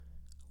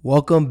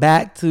Welcome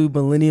back to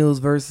Millennials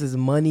versus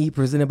Money,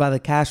 presented by the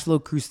Cash Flow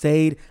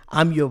Crusade.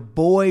 I'm your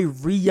boy,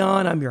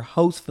 Rion. I'm your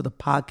host for the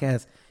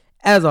podcast.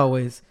 As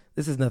always,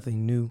 this is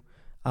nothing new.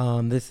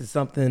 This is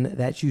something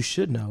that you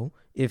should know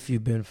if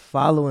you've been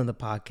following the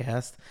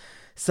podcast.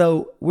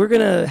 So we're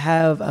going to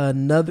have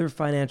another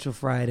Financial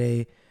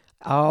Friday.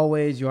 You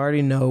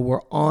already know,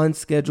 we're on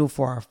schedule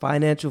for our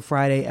Financial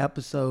Friday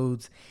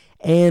episodes.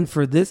 And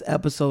for this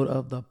episode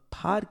of the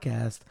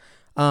podcast,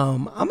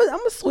 I'm gonna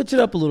switch it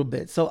up a little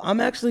bit. So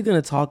I'm actually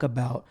gonna talk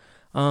about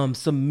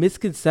some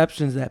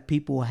misconceptions that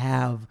people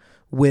have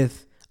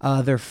with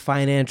their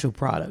financial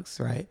products,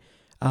 right?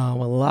 A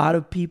lot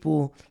of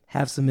people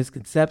have some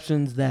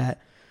misconceptions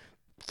that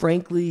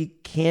frankly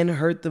can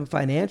hurt them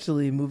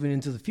financially moving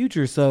into the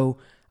future. So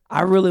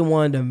I really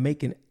wanted to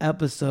make an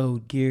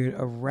episode geared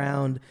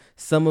around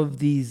some of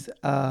these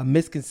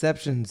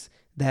misconceptions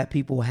that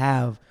people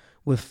have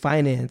with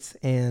finance.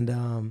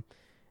 And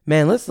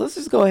man, let's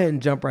just go ahead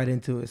and jump right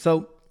into it.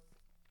 So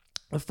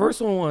the first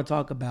one I want to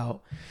talk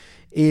about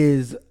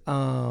is,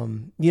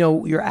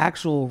 your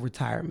actual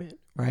retirement,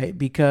 right?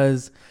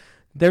 Because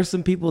there's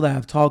some people that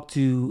I've talked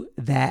to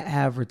that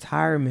have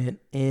retirement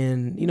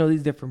in,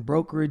 these different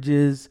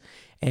brokerages,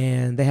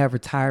 and they have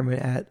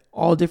retirement at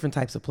all different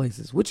types of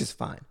places, which is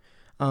fine.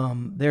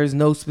 There's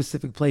no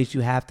specific place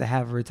you have to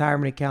have a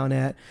retirement account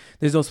at.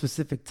 There's no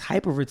specific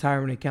type of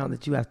retirement account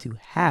that you have to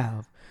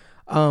have.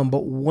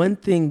 But one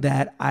thing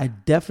that I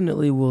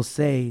definitely will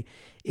say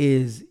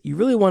is you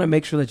really want to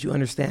make sure that you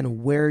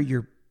understand where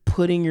you're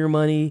putting your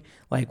money,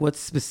 like what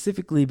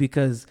specifically,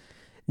 because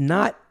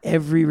not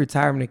every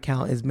retirement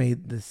account is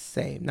made the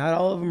same. Not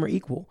all of them are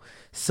equal.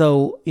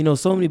 So,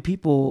 so many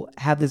people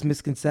have this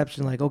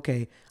misconception like,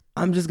 okay,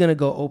 I'm just going to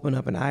go open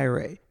up an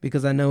IRA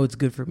because I know it's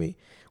good for me.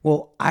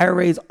 Well,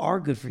 IRAs are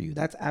good for you.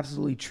 That's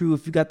absolutely true.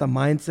 If you got the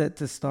mindset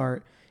to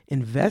start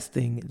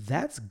investing,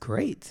 that's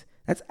great.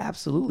 That's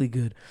absolutely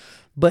good.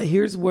 But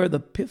here's where the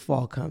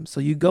pitfall comes.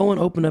 So you go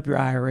and open up your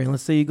IRA, and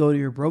let's say you go to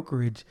your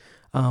brokerage,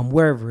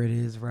 wherever it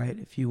is, right?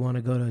 If you want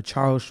to go to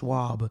Charles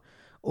Schwab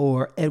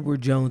or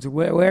Edward Jones or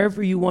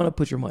wherever you want to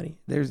put your money,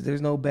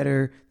 there's no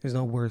better, there's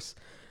no worse.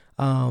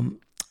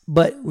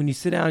 But when you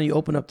sit down and you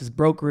open up this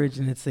brokerage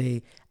and it's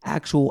a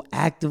actual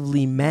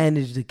actively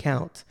managed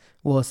account,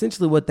 well,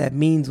 essentially what that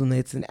means when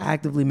it's an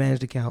actively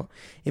managed account,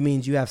 it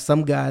means you have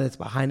some guy that's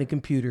behind a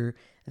computer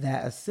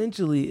that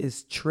essentially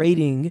is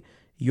trading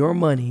your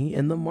money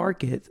in the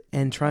market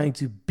and trying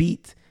to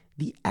beat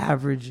the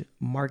average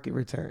market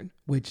return,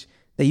 which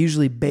they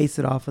usually base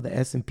it off of the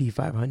S&P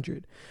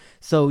 500.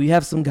 So you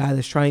have some guy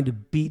that's trying to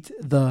beat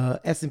the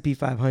S&P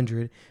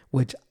 500,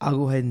 which I'll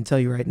go ahead and tell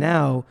you right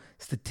now,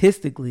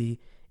 statistically,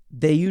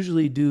 they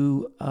usually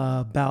do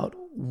about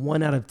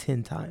 1 out of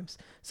 10 times.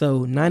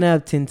 So 9 out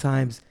of 10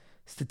 times,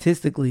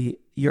 statistically,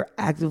 your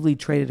actively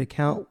traded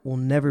account will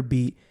never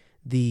beat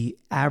the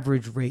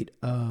average rate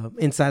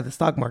inside the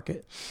stock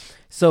market.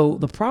 So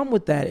the problem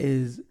with that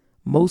is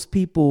most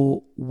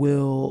people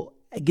will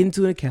get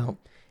into an account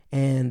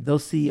and they'll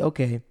see,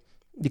 okay,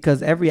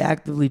 because every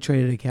actively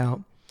traded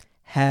account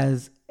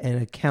has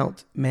an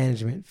account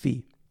management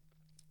fee.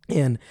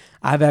 And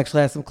I've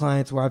actually had some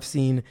clients where I've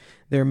seen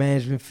their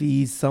management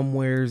fees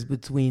somewhere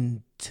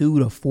between 2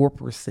 to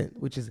 4%,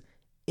 which is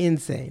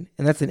insane.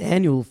 And that's an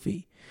annual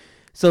fee.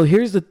 So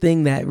here's the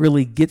thing that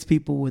really gets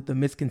people with the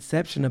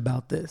misconception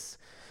about this.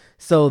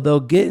 So they'll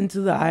get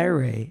into the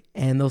IRA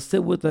and they'll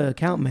sit with the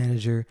account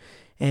manager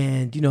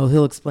and,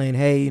 he'll explain,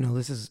 hey,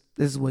 this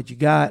is what you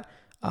got.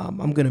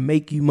 I'm going to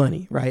make you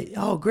money, right?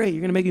 Oh, great.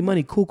 You're going to make me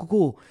money.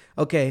 Cool.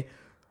 Okay.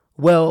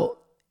 Well,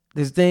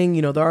 this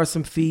thing, there are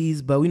some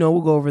fees, but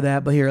we'll go over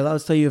that. But here,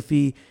 let's tell you a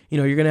fee.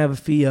 You're going to have a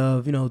fee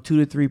of, 2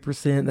 to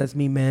 3%. That's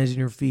me managing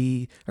your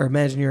fee or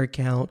managing your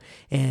account.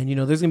 And,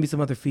 there's going to be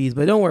some other fees,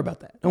 but don't worry about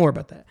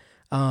that.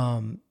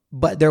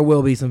 But there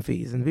will be some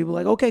fees. And people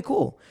are like, okay,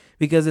 cool.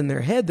 Because in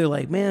their head, they're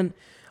like, man,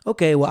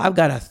 okay, well, I've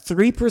got a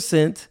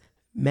 3%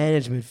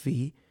 management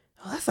fee.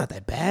 Oh, that's not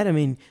that bad. I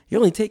mean, you're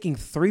only taking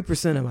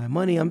 3% of my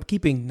money. I'm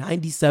keeping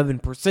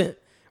 97%,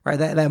 right?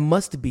 That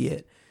must be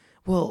it.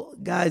 Well,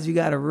 guys, you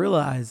got to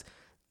realize,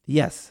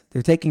 yes,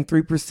 they're taking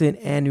 3%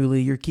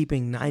 annually. You're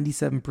keeping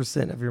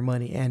 97% of your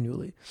money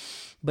annually.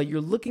 But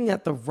you're looking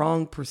at the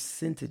wrong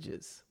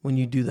percentages when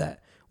you do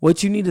that.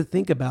 What you need to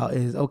think about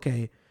is,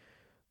 okay,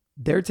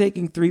 they're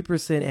taking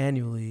 3%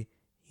 annually.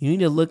 You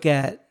need to look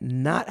at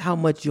not how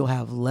much you'll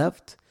have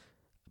left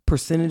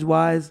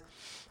percentage-wise,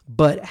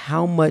 but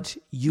how much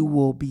you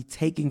will be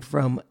taking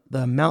from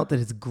the amount that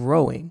is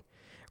growing,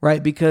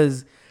 right?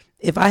 Because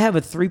if I have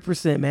a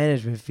 3%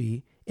 management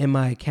fee in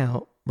my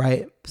account,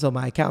 right? So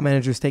my account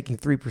manager is taking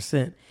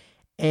 3%.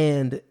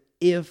 And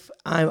if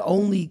I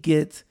only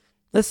get,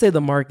 let's say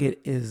the market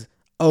is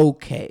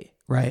okay,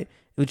 right?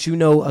 Which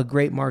a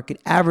great market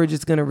average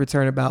is going to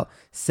return about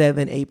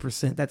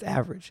 7-8%. That's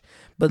average.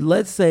 But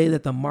let's say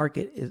that the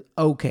market is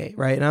okay,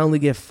 right? And I only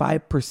get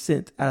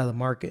 5% out of the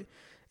market.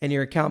 And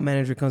your account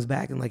manager comes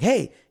back and like,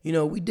 hey,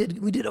 we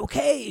did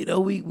okay.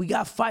 We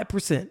got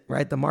 5%,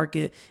 right? The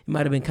market, it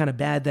might have been kind of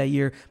bad that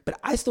year, but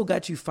I still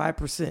got you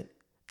 5%.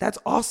 That's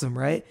awesome,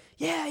 right?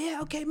 Yeah,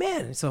 okay,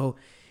 man. So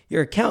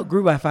your account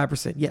grew by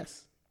 5%.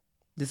 Yes,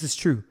 this is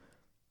true.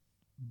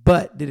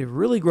 But did it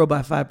really grow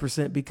by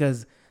 5%?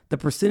 Because the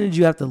percentage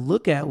you have to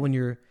look at when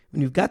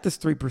you've got this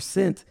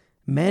 3%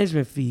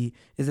 management fee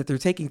is that they're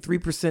taking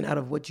 3% out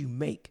of what you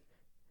make.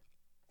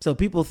 So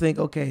people think,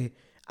 okay,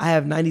 I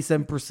have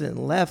 97%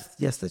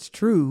 left. Yes, that's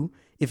true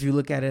if you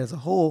look at it as a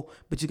whole,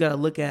 but you got to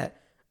look at,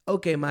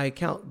 okay, my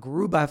account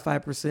grew by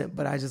 5%,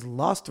 but I just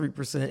lost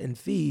 3% in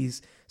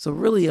fees. So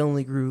really it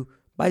only grew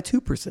by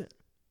 2%,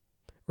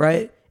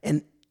 right?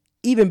 And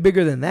even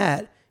bigger than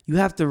that, you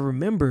have to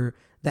remember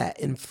that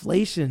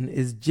inflation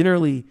is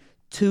generally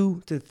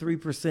 2 to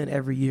 3%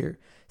 every year.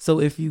 So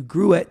if you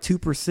grew at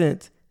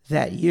 2%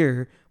 that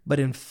year, but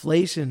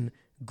inflation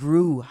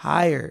grew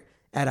higher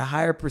at a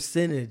higher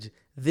percentage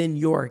than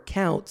your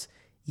account,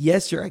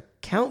 yes, your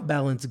account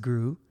balance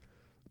grew,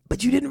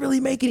 but you didn't really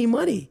make any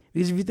money.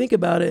 Because if you think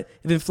about it,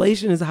 if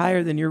inflation is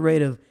higher than your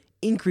rate of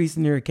increase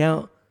in your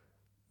account,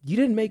 you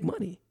didn't make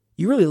money.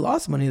 You really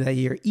lost money that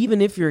year,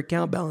 even if your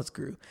account balance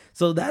grew.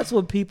 So that's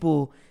what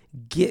people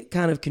get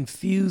kind of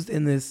confused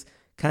in this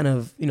kind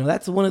of,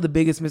 that's one of the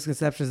biggest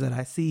misconceptions that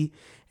I see.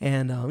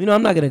 And,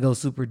 I'm not going to go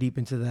super deep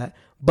into that,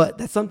 but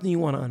that's something you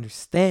want to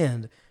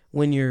understand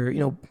when you're,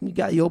 you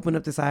open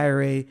up this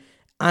IRA.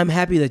 I'm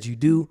happy that you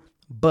do,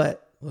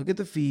 but look at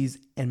the fees,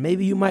 and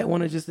maybe you might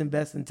want to just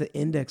invest into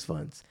index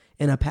funds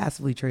in a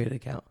passively traded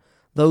account.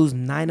 Those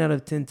 9 out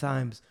of 10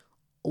 times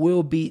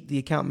will beat the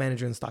account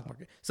manager in the stock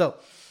market. So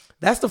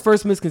that's the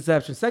first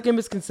misconception. Second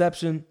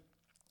misconception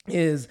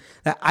is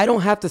that I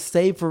don't have to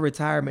save for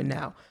retirement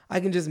now.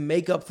 I can just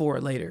make up for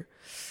it later.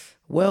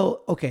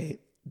 Well, okay,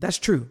 that's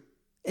true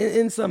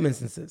in some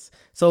instances.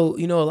 So,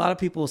 a lot of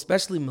people,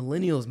 especially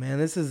millennials, man,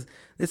 this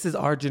is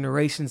our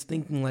generation's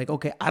thinking like,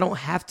 okay, I don't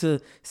have to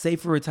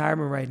save for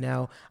retirement right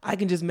now. I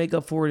can just make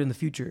up for it in the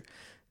future.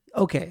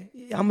 Okay,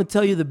 I'm going to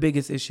tell you the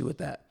biggest issue with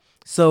that.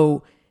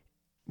 So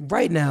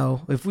right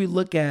now, if we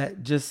look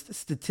at just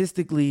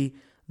statistically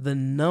the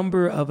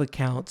number of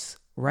accounts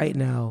right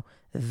now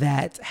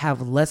that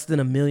have less than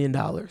 $1 million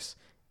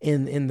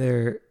in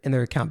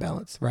their account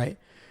balance, right?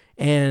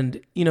 And,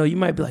 you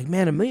might be like,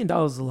 man, $1 million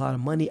is a lot of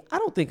money. I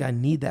don't think I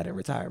need that in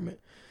retirement.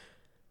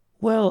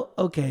 Well,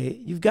 okay,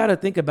 you've got to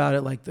think about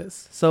it like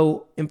this.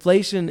 So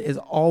inflation is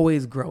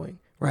always growing,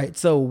 right?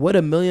 So what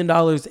 $1 million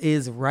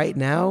is right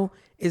now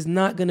is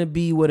not going to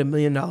be what $1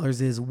 million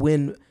is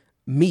when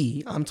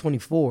I'm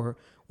 24,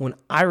 when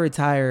I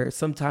retire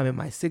sometime in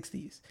my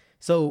 60s.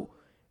 So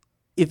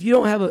if you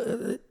don't have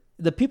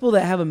the people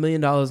that have $1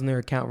 million in their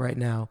account right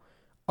now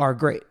are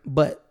great,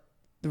 but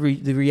the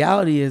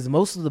reality is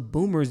most of the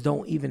boomers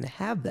don't even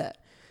have that.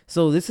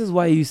 So this is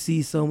why you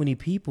see so many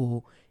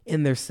people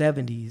in their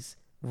 70s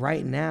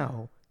right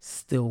now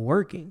still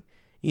working.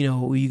 You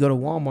go to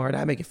Walmart,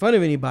 not making fun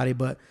of anybody,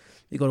 but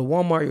you go to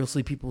Walmart, you'll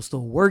see people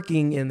still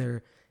working in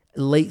their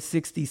late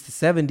 60s to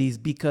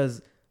 70s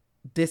because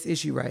this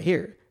issue right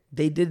here,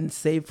 they didn't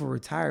save for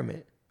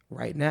retirement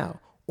right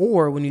now.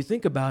 Or when you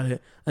think about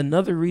it,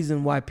 another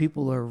reason why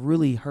people are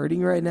really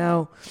hurting right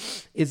now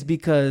is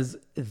because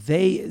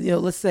they,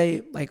 let's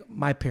say like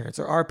my parents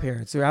or our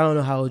parents, or I don't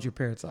know how old your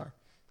parents are.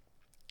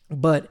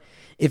 But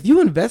if you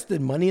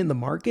invested money in the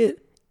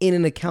market in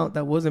an account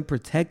that wasn't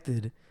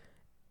protected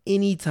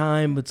any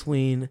time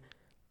between,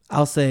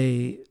 I'll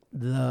say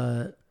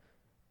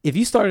if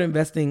you started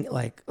investing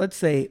like, let's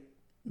say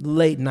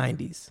late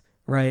 90s,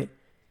 right?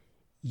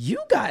 You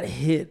got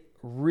hit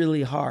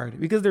really hard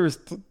because there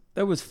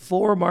was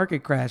 4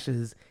 market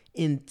crashes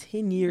in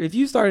 10 years. If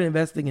you started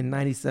investing in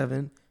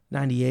 97,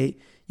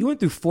 98, you went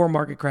through 4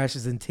 market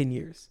crashes in 10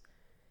 years.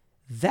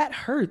 That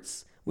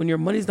hurts when your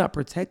money's not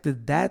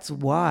protected. That's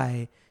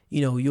why,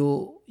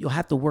 you'll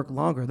have to work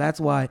longer. That's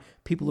why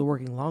people are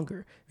working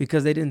longer,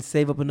 because they didn't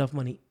save up enough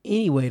money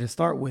anyway to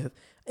start with.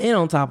 And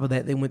on top of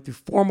that, they went through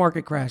 4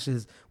 market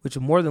crashes, which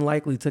more than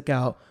likely took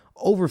out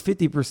over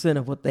 50%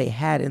 of what they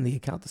had in the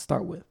account to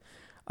start with.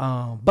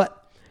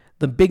 But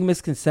the big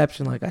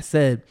misconception, like I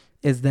said,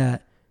 is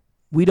that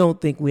we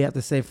don't think we have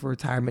to save for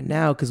retirement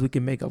now because we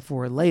can make up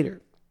for it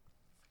later.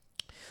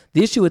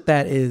 The issue with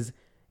that is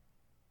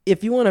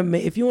if you want to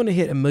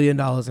hit $1 million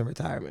in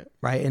retirement,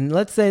 right? And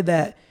let's say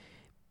that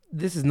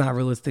this is not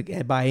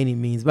realistic by any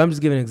means, but I'm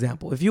just giving an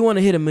example. If you want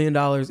to hit $1 million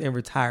in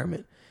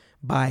retirement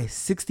by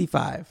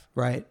 65,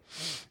 right?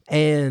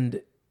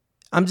 And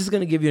I'm just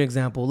going to give you an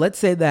example. Let's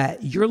say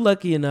that you're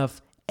lucky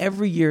enough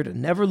every year to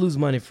never lose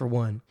money, for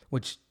one,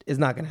 which is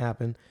not going to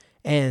happen.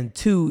 And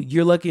 2,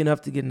 you're lucky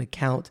enough to get an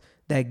account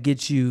that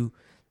gets you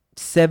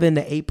 7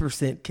 to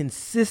 8%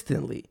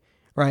 consistently,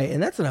 right?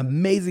 And that's an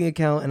amazing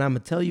account, and I'm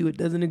going to tell you it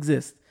doesn't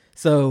exist.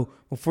 So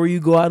before you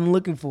go out and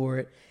looking for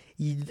it,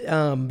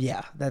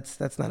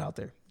 that's not out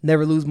there.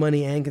 Never lose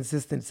money and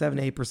consistent 7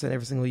 to 8%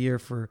 every single year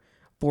for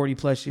 40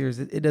 plus years.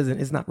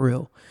 It's not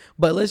real.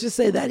 But let's just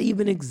say that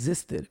even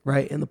existed,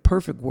 right? In the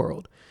perfect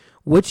world,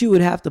 what you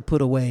would have to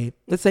put away,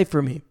 let's say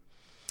for me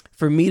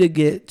to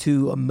get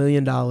to $1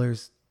 million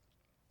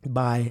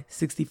by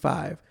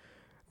 65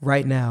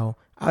 right now,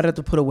 I would have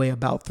to put away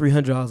about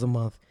 $300 a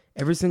month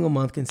every single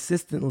month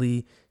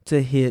consistently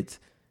to hit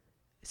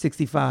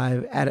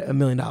 65 at $1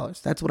 million.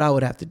 That's what I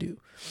would have to do.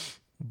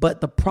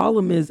 But the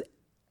problem is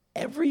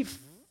every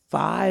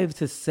 5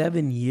 to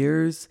 7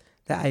 years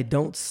that I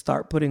don't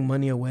start putting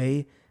money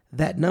away,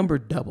 that number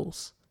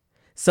doubles.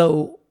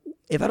 So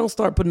if I don't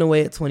start putting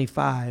away at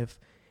 25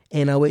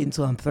 and I wait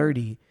until I'm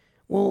 30,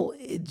 well,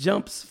 it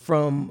jumps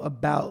from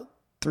about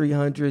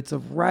 300 to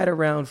right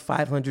around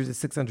 $500 to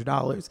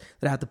 $600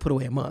 that I have to put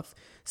away a month.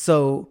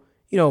 So,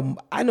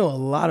 I know a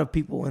lot of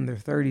people in their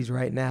 30s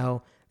right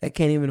now that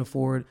can't even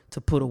afford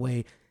to put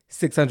away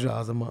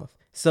 $600 a month.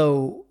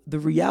 So the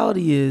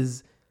reality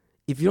is,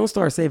 if you don't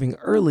start saving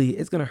early,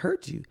 it's going to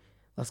hurt you.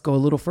 Let's go a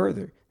little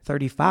further,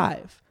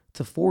 35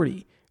 to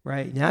 40,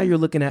 right? Now you're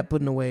looking at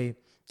putting away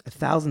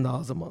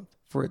 $1,000 a month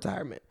for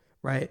retirement,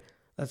 right?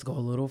 Let's go a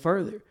little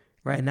further,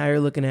 right? Now you're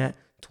looking at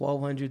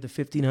 $1,200 to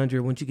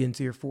 $1,500 once you get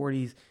into your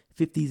 40s,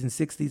 50s, and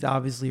 60s.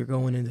 Obviously, you're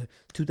going into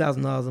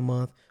 $2,000 a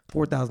month,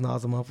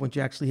 $4,000 a month once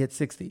you actually hit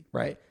 60,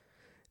 right?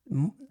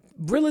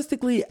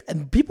 Realistically,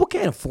 people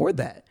can't afford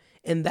that.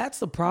 And that's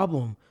the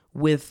problem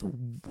with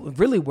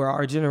really where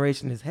our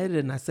generation is headed.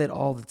 And I said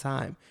all the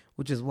time,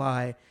 which is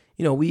why,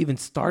 we even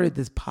started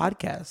this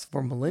podcast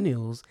for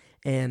millennials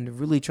and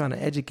really trying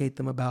to educate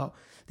them about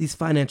these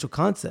financial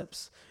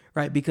concepts,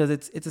 right? Because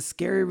it's a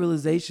scary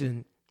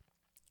realization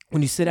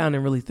when you sit down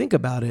and really think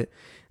about it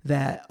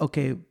that,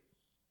 okay,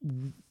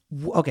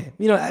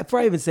 before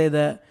I even say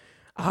that,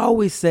 I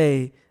always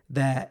say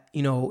that,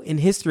 in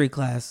history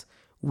class,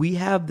 we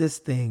have this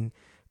thing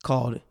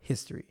called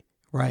history,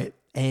 right?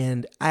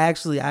 And I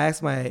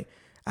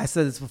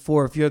said this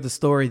before, if you heard the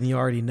story, then you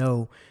already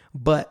know,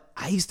 but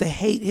I used to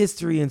hate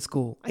history in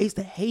school. I used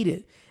to hate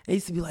it. I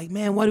used to be like,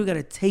 man, why do we got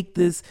to take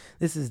this?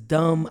 This is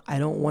dumb. I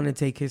don't want to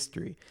take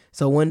history.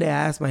 So one day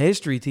I asked my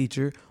history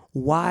teacher,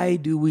 why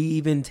do we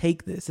even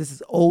take this? This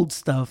is old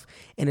stuff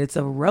and it's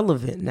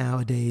irrelevant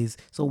nowadays.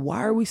 So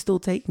why are we still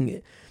taking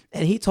it?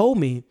 And he told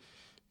me,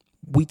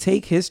 we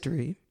take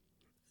history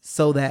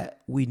so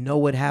that we know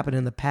what happened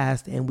in the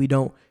past and we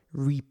don't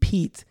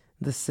repeat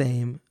the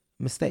same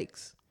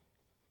mistakes.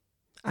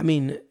 I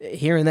mean,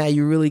 hearing that,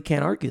 you really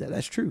can't argue that.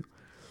 That's true.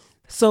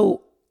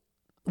 So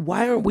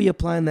why aren't we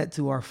applying that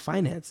to our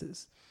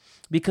finances?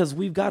 Because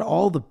we've got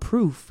all the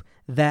proof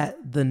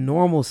that the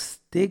normal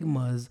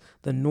stigmas,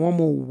 the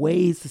normal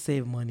ways to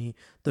save money,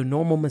 the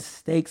normal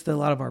mistakes that a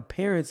lot of our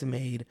parents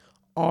made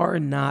are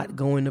not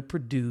going to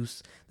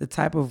produce the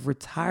type of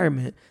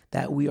retirement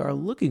that we are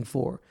looking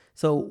for.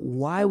 So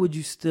why would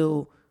you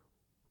still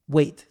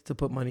wait to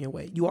put money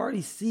away? You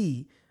already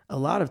see a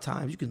lot of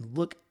times, you can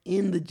look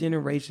in the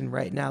generation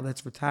right now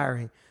that's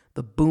retiring,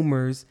 the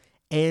boomers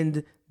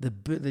and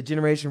the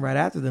generation right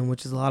after them,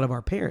 which is a lot of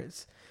our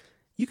parents.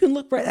 You can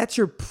look right, that's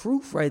your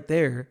proof right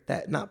there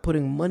that not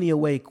putting money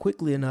away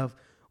quickly enough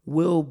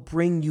will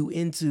bring you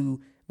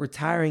into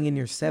retiring in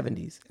your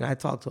 70s. And I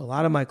talk to a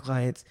lot of my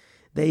clients,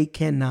 they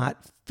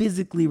cannot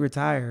physically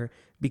retire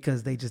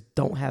because they just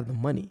don't have the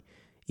money,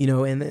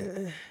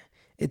 and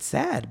it's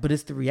sad, but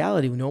it's the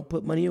reality. We don't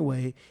put money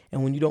away,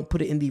 and when you don't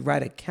put it in the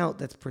right account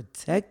that's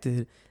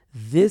protected,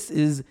 this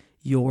is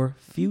your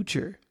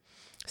future.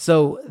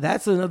 So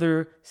that's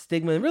another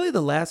stigma. And really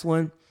the last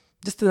one,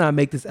 just to not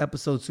make this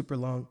episode super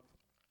long,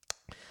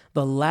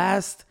 the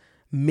last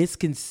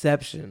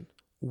misconception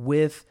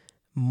with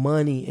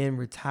money in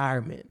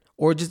retirement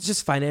or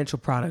just financial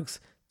products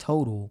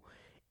total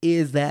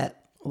is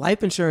that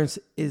life insurance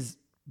is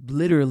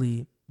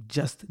literally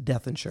just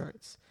death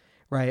insurance,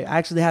 right? I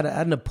actually had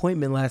an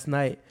appointment last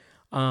night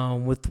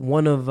with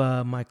one of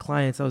my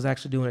clients. I was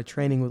actually doing a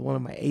training with one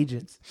of my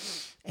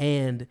agents,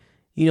 and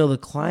the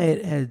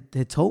client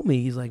had told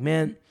me, he's like,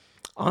 man,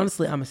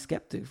 honestly, I'm a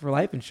skeptic for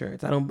life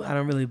insurance. I don't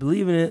really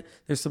believe in it.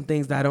 There's some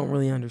things that I don't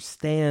really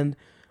understand.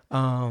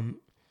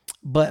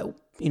 But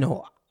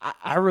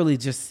I really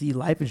just see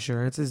life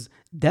insurance as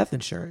death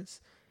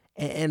insurance.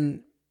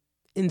 And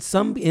in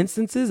some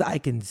instances, I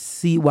can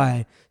see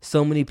why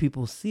so many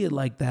people see it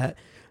like that,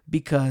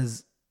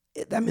 because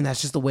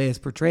that's just the way it's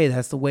portrayed.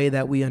 That's the way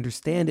that we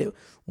understand it.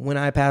 When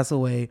I pass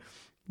away,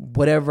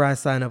 whatever I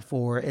sign up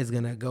for is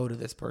going to go to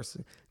this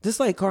person. Just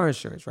like car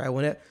insurance, right?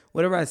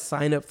 Whenever I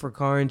sign up for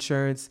car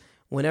insurance,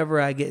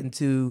 whenever I get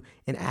into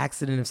an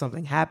accident, if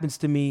something happens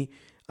to me,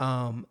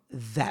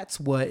 that's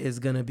what is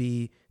going to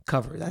be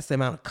covered. That's the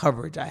amount of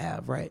coverage I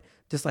have, right?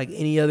 Just like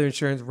any other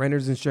insurance,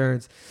 renter's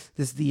insurance,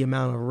 this is the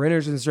amount of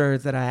renter's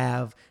insurance that I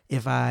have.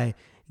 If I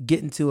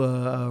get into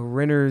a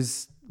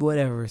renter's,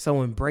 whatever,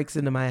 someone breaks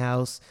into my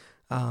house,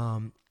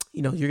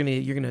 you're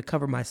gonna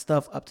cover my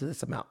stuff up to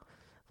this amount.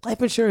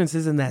 Life insurance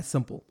isn't that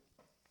simple.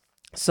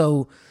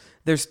 So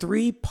there's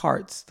 3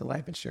 parts to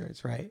life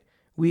insurance, right?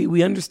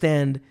 We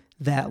understand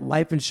that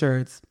life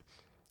insurance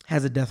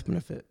has a death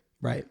benefit,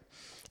 right?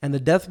 And the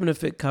death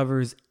benefit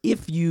covers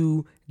if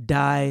you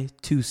die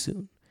too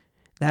soon.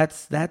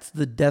 That's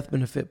the death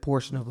benefit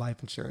portion of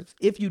life insurance.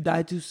 If you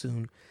die too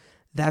soon,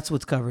 that's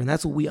what's covered. And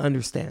that's what we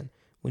understand.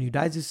 When you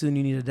die too soon,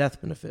 you need a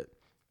death benefit.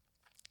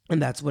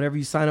 And that's whatever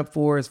you sign up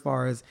for, as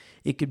far as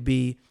it could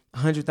be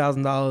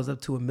 $100,000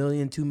 up to $1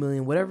 million, $2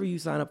 million, whatever you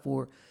sign up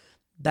for,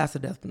 that's a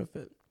death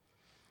benefit.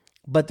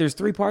 But there's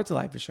 3 parts of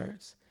life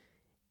insurance.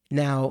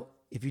 Now,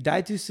 if you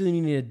die too soon,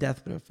 you need a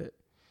death benefit.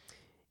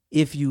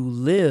 If you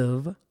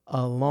live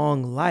a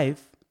long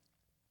life,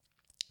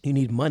 you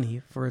need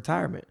money for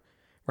retirement,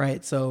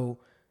 right? So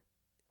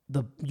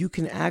you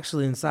can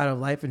actually, inside of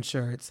life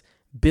insurance,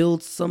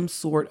 build some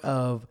sort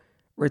of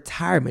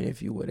retirement,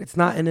 if you would. It's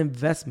not an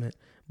investment,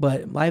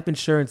 but life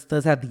insurance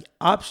does have the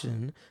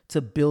option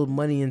to build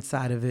money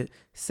inside of it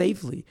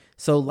safely.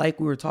 So like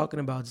we were talking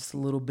about just a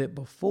little bit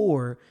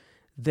before,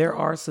 there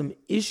are some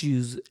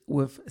issues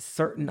with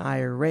certain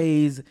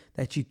IRAs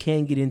that you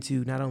can get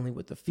into, not only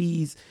with the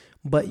fees,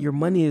 but your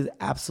money is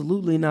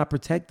absolutely not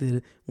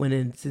protected when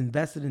it's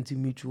invested into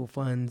mutual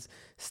funds,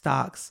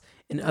 stocks,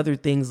 and other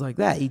things like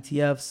that,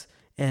 ETFs,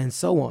 and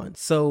so on.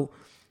 So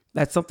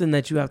that's something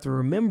that you have to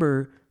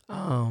remember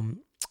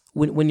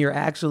when you're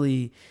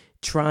actually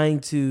trying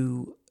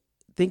to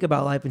think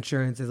about life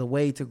insurance as a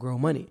way to grow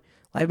money.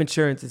 Life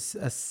insurance is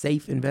a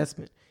safe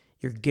investment.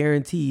 You're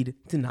guaranteed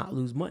to not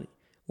lose money,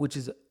 which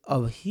is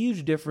a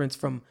huge difference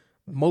from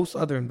most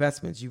other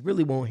investments. You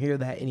really won't hear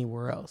that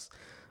anywhere else.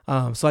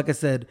 So like I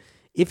said,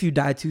 if you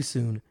die too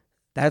soon,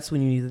 that's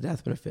when you need the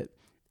death benefit.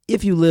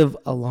 If you live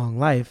a long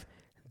life,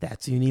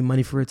 that's when you need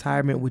money for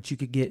retirement, which you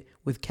could get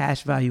with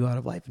cash value out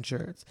of life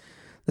insurance.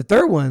 The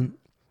third one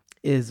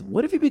is,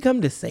 what if you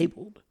become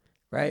disabled,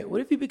 right?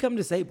 What if you become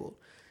disabled?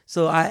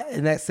 So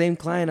and that same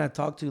client I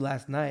talked to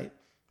last night,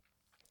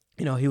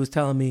 he was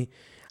telling me,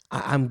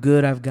 I'm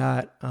good. I've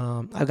got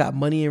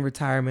money in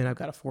retirement. I've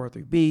got a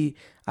 403B.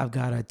 I've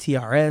got a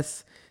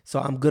TRS.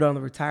 So I'm good on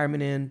the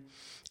retirement end.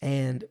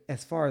 And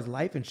as far as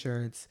life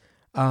insurance,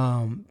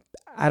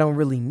 I don't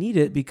really need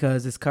it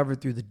because it's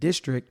covered through the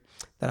district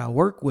that I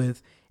work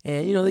with.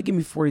 And, they give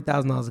me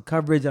 $40,000 of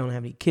coverage. I don't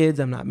have any kids.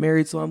 I'm not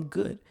married, so I'm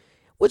good,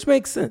 which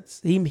makes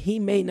sense. He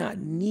may not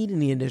need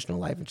any additional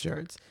life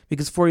insurance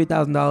because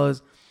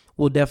 $40,000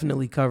 will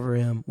definitely cover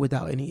him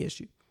without any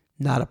issue.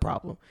 Not a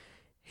problem.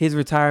 His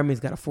retirement, he's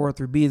got a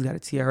 403B, he's got a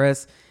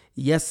TRS.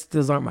 Yes,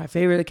 those aren't my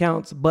favorite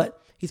accounts,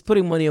 but he's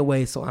putting money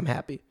away, so I'm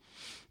happy.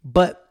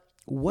 But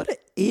what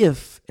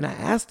if, and I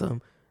asked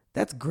him,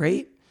 that's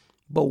great,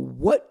 but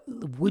what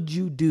would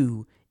you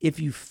do if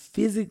you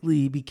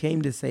physically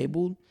became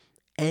disabled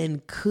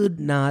and could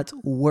not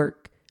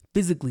work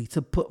physically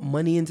to put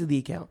money into the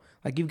account?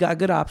 Like, you've got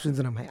good options,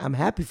 and I'm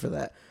happy for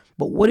that.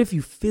 But what if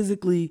you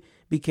physically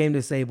became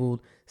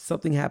disabled,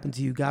 something happened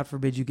to you, God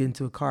forbid you get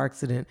into a car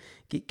accident,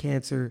 get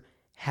cancer,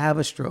 have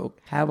a stroke,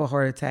 have a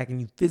heart attack, and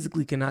you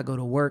physically cannot go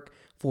to work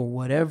for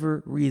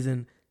whatever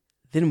reason,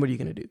 then what are you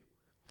going to do?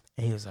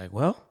 And he was like,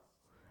 well,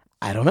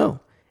 I don't know.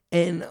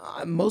 And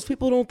most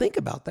people don't think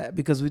about that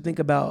because we think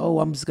about,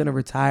 I'm just going to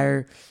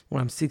retire when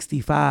I'm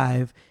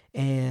 65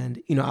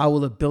 and, I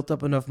will have built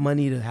up enough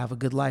money to have a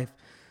good life.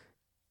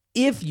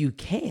 If you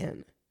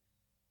can,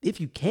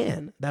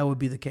 that would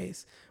be the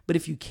case. But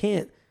if you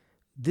can't,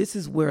 this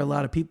is where a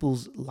lot of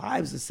people's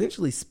lives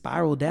essentially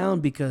spiral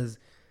down because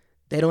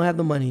they don't have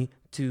the money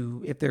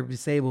to, if they're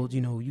disabled,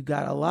 you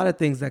got a lot of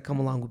things that come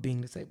along with being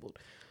disabled.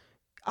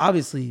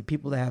 Obviously,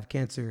 people that have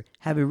cancer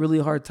have a really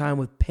hard time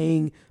with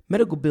paying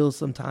medical bills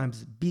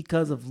sometimes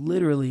because of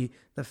literally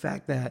the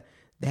fact that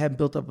they haven't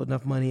built up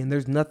enough money and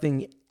there's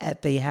nothing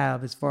that they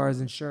have as far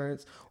as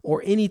insurance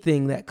or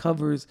anything that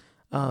covers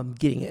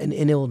getting an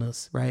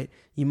illness, right?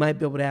 You might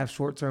be able to have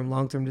short-term,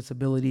 long-term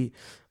disability,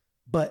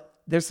 but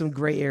there's some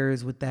gray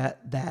areas with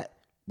that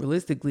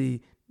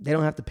realistically they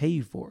don't have to pay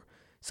you for.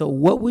 So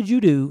what would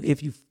you do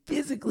if you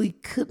physically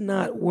could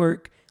not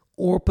work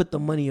or put the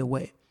money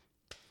away?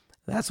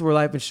 That's where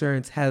life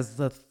insurance has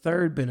the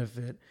third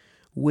benefit,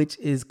 which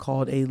is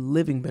called a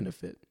living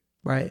benefit,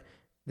 right?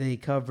 They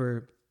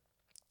cover,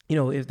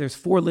 if there's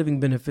 4 living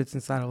benefits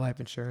inside of life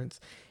insurance,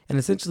 and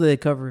essentially they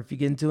cover if you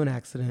get into an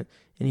accident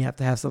and you have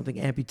to have something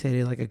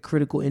amputated, like a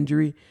critical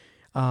injury,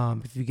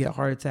 if you get a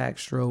heart attack,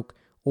 stroke,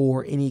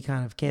 or any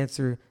kind of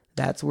cancer,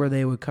 that's where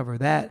they would cover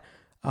that.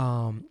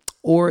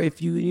 Or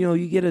if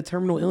you get a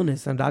terminal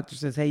illness and a doctor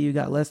says, hey, you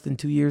got less than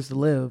 2 years to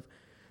live,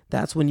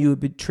 that's when you would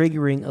be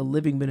triggering a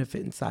living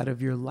benefit inside of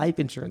your life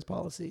insurance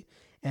policy.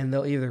 And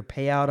they'll either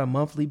pay out a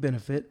monthly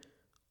benefit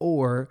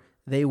or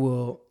they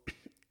will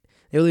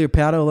either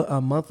pay out a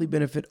monthly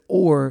benefit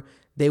or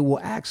they will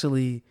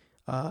actually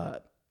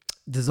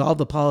dissolve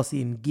the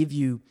policy and give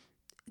you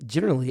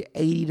generally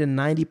 80 to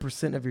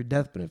 90% of your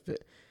death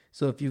benefit.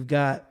 So if you've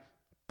got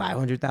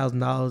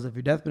 $500,000 of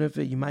your death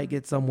benefit, you might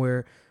get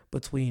somewhere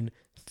between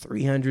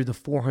 $300,000 to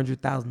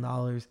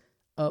 $400,000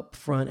 up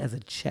front as a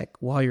check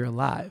while you're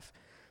alive.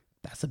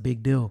 That's a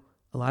big deal.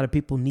 A lot of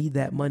people need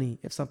that money.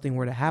 If something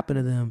were to happen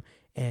to them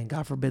and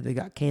God forbid they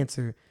got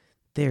cancer,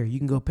 you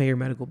can go pay your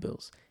medical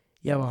bills.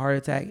 You have a heart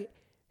attack,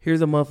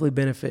 here's a monthly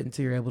benefit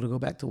until you're able to go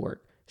back to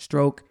work.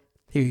 Stroke,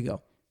 here you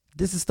go.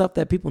 This is stuff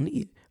that people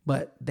need,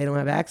 but they don't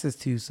have access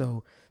to.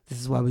 So this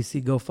is why we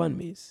see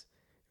GoFundMes,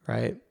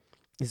 right?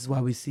 This is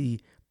why we see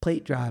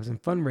plate drives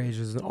and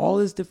fundraisers and all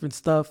this different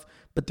stuff.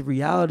 But the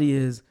reality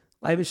is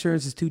life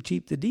insurance is too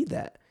cheap to do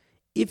that.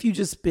 If you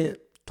just spent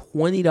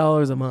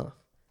 $20 a month,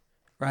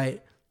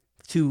 right?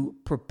 To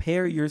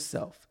prepare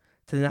yourself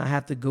to not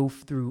have to go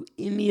through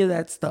any of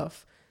that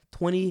stuff,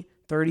 20,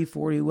 30,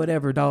 40,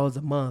 whatever dollars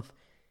a month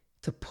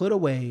to put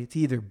away to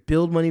either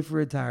build money for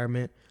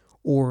retirement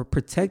or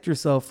protect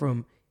yourself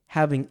from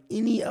having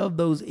any of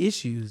those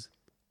issues,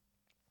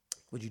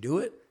 would you do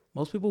it?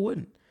 Most people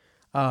wouldn't.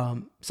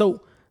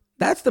 So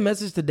that's the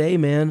message today,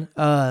 man.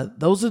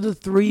 Those are the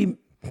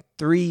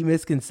three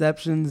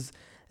misconceptions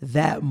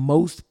that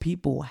most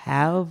people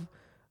have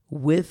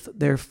with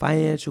their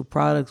financial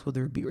products,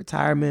 whether it be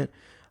retirement,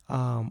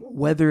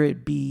 whether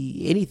it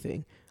be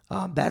anything.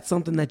 That's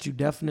something that you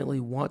definitely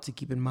want to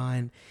keep in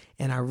mind.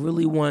 And I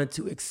really wanted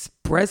to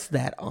express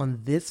that on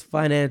this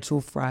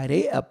Financial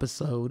Friday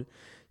episode.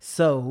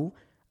 So,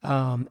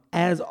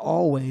 as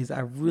always, I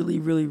really,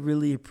 really,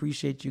 really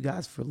appreciate you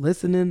guys for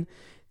listening.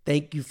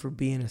 Thank you for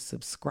being a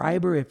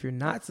subscriber. If you're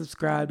not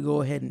subscribed,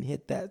 go ahead and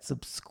hit that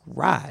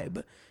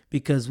subscribe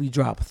because we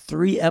drop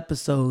 3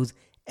 episodes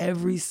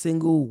every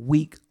single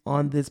week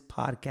on this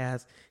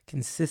podcast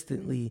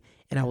consistently.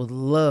 And I would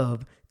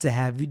love to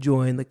have you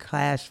join the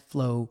Cash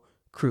Flow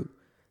crew.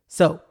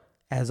 So,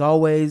 as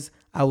always,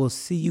 I will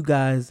see you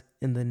guys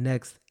in the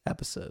next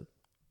episode.